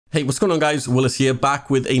Hey, what's going on guys? Willis here, back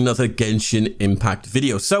with another Genshin Impact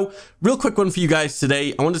video. So, real quick one for you guys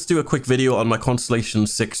today. I wanted to do a quick video on my Constellation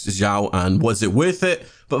 6 Xiao and was it worth it?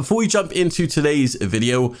 But before we jump into today's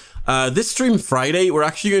video, this stream Friday, we're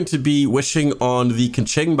actually going to be wishing on the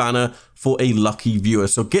Kaching banner for a lucky viewer.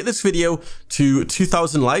 So get this video to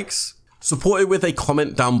 2,000 likes, support it with a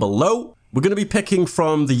comment down below. We're going to be picking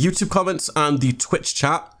from the YouTube comments and the Twitch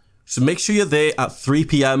chat. So make sure you're there at 3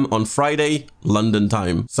 p.m. on Friday, London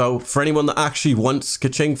time. So for anyone that actually wants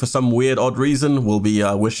Kaching for some weird odd reason, we'll be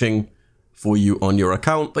wishing for you on your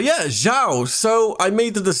account. But yeah, Xiao. So I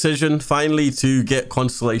made the decision finally to get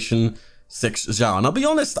Constellation 6 Xiao. And I'll be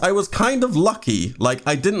honest, I was kind of lucky. Like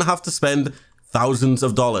I didn't have to spend thousands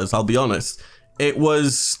of dollars, I'll be honest. It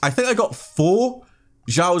was, I think I got 4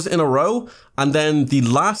 Xiaos in a row. And then the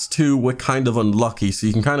last 2 were kind of unlucky. So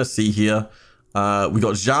you can kind of see here. We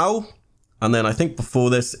got Xiao, and then I think before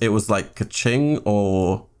this it was like Kaching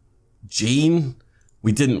or Jean.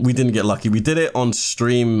 We didn't get lucky. We did it on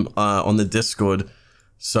stream on the Discord.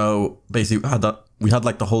 So basically we had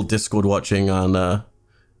like the whole Discord watching, and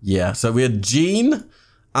yeah, so we had Jean,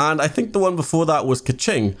 and I think the one before that was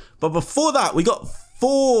Kaching. But before that we got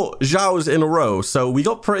 4 Xiaos in a row, so we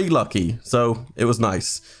got pretty lucky. So it was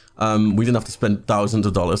nice. We didn't have to spend thousands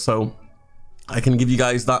of dollars. So I can give you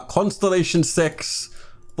guys that Constellation 6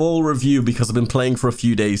 full review because I've been playing for a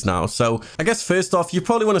few days now. So I guess first off, you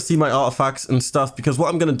probably want to see my artifacts and stuff, because what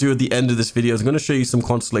I'm going to do at the end of this video is I'm going to show you some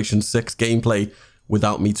Constellation 6 gameplay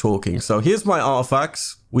without me talking. So here's my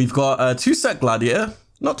artifacts. We've got 2 set Gladiator.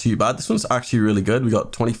 Not too bad. This one's actually really good. We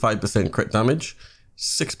got 25% crit damage,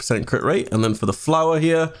 6% crit rate. And then for the flower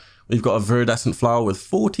here, we've got a Viridescent flower with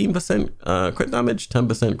 14% crit damage,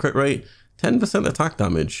 10% crit rate, 10% attack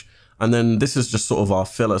damage. And then this is just sort of our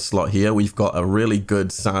filler slot here. We've got a really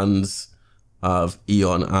good Sands of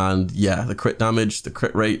Eon. And yeah, the crit damage, the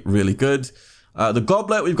crit rate, really good. The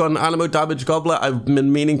goblet, we've got an Animo damage goblet. I've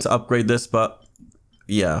been meaning to upgrade this, but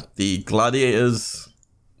yeah, the gladiators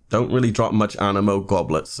don't really drop much Animo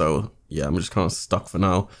goblets. So yeah, I'm just kind of stuck for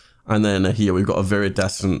now. And then here we've got a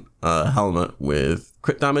Viridescent helmet with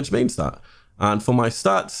crit damage main stat. And for my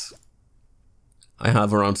stats, I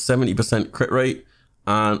have around 70% crit rate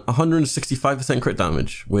and 165% crit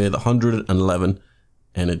damage with 111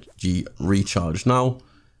 energy recharge. Now,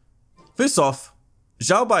 first off,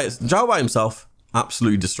 Xiao by himself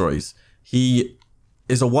absolutely destroys. He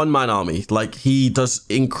is a one-man army. Like, he does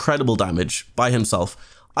incredible damage by himself.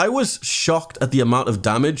 I was shocked at the amount of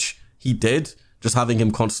damage he did just having him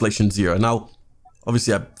Constellation 0. Now,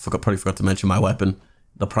 obviously, I probably forgot to mention my weapon,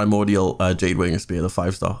 the Primordial Jade Winger Spear, the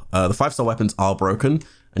 5-star. The 5-star weapons are broken.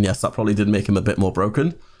 And yes, that probably did make him a bit more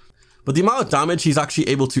broken. But the amount of damage he's actually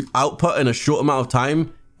able to output in a short amount of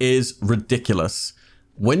time is ridiculous.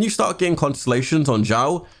 When you start getting constellations on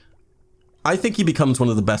Xiao, I think he becomes one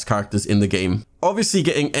of the best characters in the game. Obviously,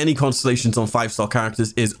 getting any constellations on 5-star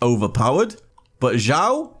characters is overpowered. But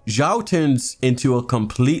Xiao turns into a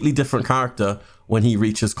completely different character when he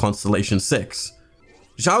reaches Constellation 6.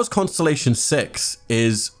 Xiao's Constellation 6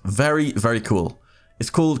 is very, very cool. It's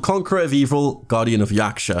called Conqueror of Evil, Guardian of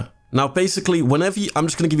Yaksha. Now, basically, whenever you, I'm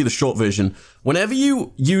just going to give you the short version. Whenever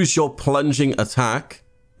you use your plunging attack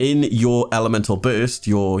in your elemental burst,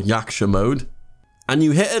 your Yaksha mode, and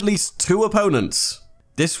you hit at least 2 opponents,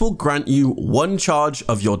 this will grant you 1 charge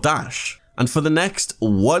of your dash. And for the next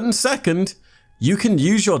 1 second, you can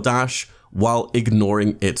use your dash while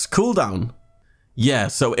ignoring its cooldown. Yeah,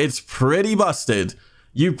 so it's pretty busted.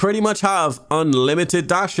 You pretty much have unlimited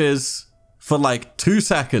dashes for like 2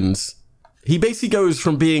 seconds. He basically goes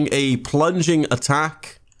from being a plunging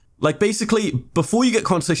attack. Like basically, before you get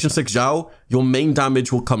Constellation 6 Xiao, your main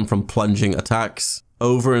damage will come from plunging attacks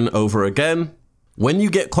over and over again. When you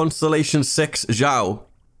get Constellation 6 Xiao,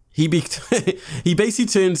 he basically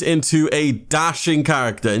turns into a dashing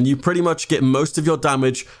character, and you pretty much get most of your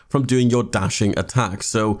damage from doing your dashing attacks.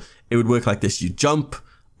 So it would work like this. You jump,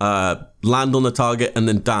 land on the target, and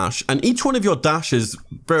then dash. And each one of your dashes,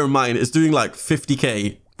 bear in mind, is doing like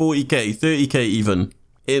 50k, 40k, 30k even,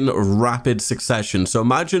 in rapid succession. So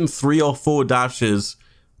imagine 3 or 4 dashes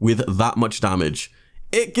with that much damage.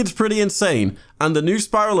 It gets pretty insane. And the new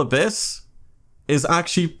Spiral Abyss is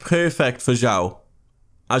actually perfect for Xiao,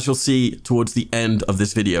 as you'll see towards the end of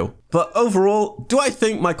this video. But overall, do I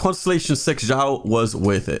think my Constellation 6 Xiao was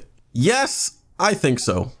worth it? Yes, I think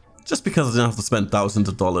so. Just because I didn't have to spend thousands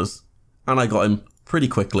of dollars. And I got him pretty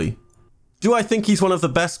quickly. Do I think he's one of the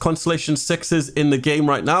best Constellation 6s in the game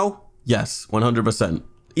right now? Yes, 100%.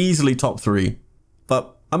 Easily top 3.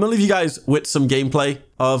 But I'm going to leave you guys with some gameplay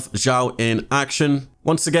of Xiao in action.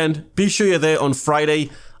 Once again, be sure you're there on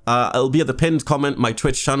Friday. It'll be at the pinned comment, my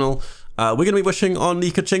Twitch channel. We're going to be wishing on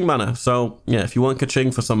the Kaching mana. So yeah, if you want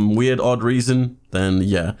Kaching for some weird, odd reason, then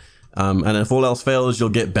yeah. And if all else fails, you'll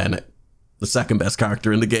get Bennett, the second best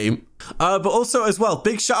character in the game. But also as well,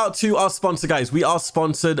 big shout out to our sponsor, guys. We are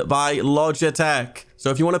sponsored by Logitech. So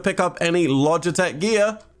if you want to pick up any Logitech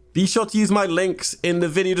gear, be sure to use my links in the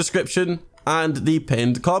video description and the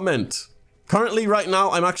pinned comment. Currently, right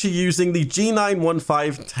now, I'm actually using the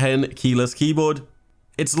G91510 keyless keyboard.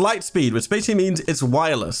 It's light speed, which basically means it's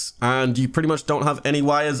wireless and you pretty much don't have any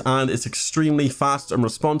wires, and it's extremely fast and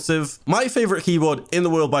responsive. My favorite keyboard in the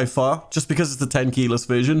world by far, just because it's the 10 keyless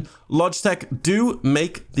version. Logitech do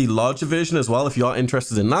make the larger version as well if you are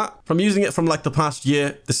interested in that. From using it from like the past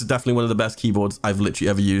year, this is definitely one of the best keyboards I've literally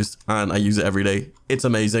ever used, and I use it every day. It's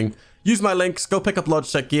amazing. Use my links, go pick up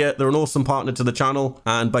Logitech gear. They're an awesome partner to the channel,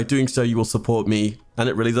 and by doing so, you will support me, and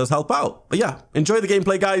it really does help out. But yeah, enjoy the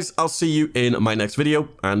gameplay, guys. I'll see you in my next video,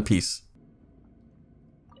 and peace.